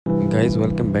Guys,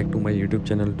 welcome back to my YouTube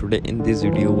channel. Today in this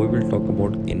video we will talk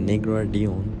about Kinigra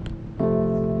Deon.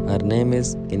 Her name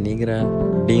is Kinigra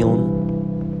Deon.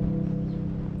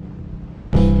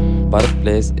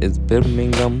 Birthplace is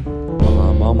Birmingham,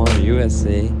 Alabama,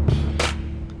 USA.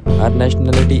 Her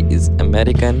nationality is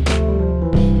American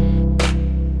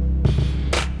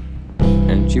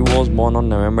and she was born on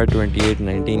November 28,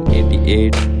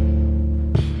 1988.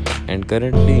 And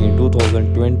currently in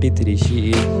 2023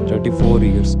 she is 34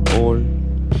 years old.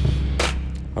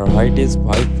 Her height is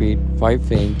 5 feet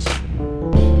 5 inch.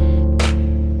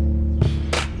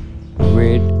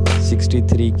 Weight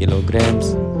 63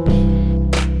 kilograms.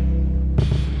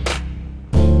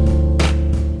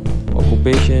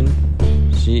 Occupation,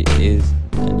 she is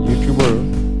a YouTuber.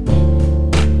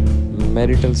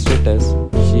 Marital status,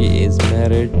 she is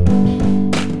married.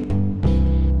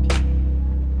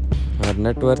 Her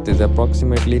net worth is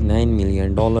approximately $9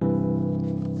 million.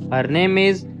 Her name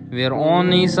is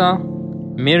Veronica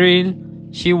Merell.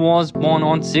 She was born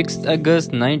on 6th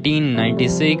August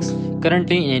 1996.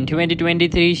 Currently in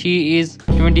 2023 she is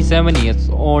 27 years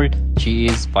old. She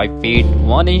is 5 feet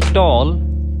 1 inch tall.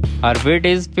 Her weight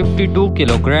is 52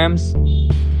 kilograms.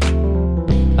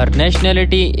 Her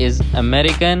nationality is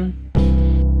American.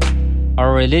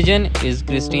 Her religion is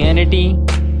Christianity.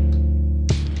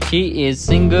 She is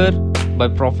singer by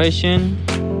profession.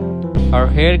 Her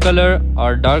hair color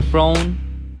are dark brown.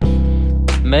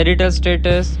 Marital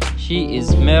status, she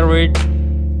is married.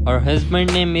 Her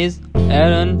husband name is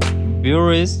Aaron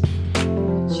Burris.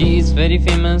 She is very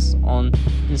famous on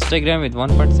Instagram with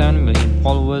 1.7 million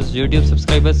followers. YouTube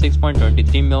subscribers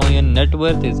 6.23 million. Net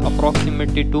worth is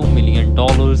approximately $2 million.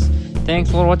 Thanks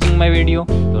for watching my video.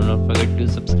 Do not forget to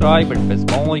subscribe and press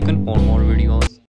bell icon for more videos.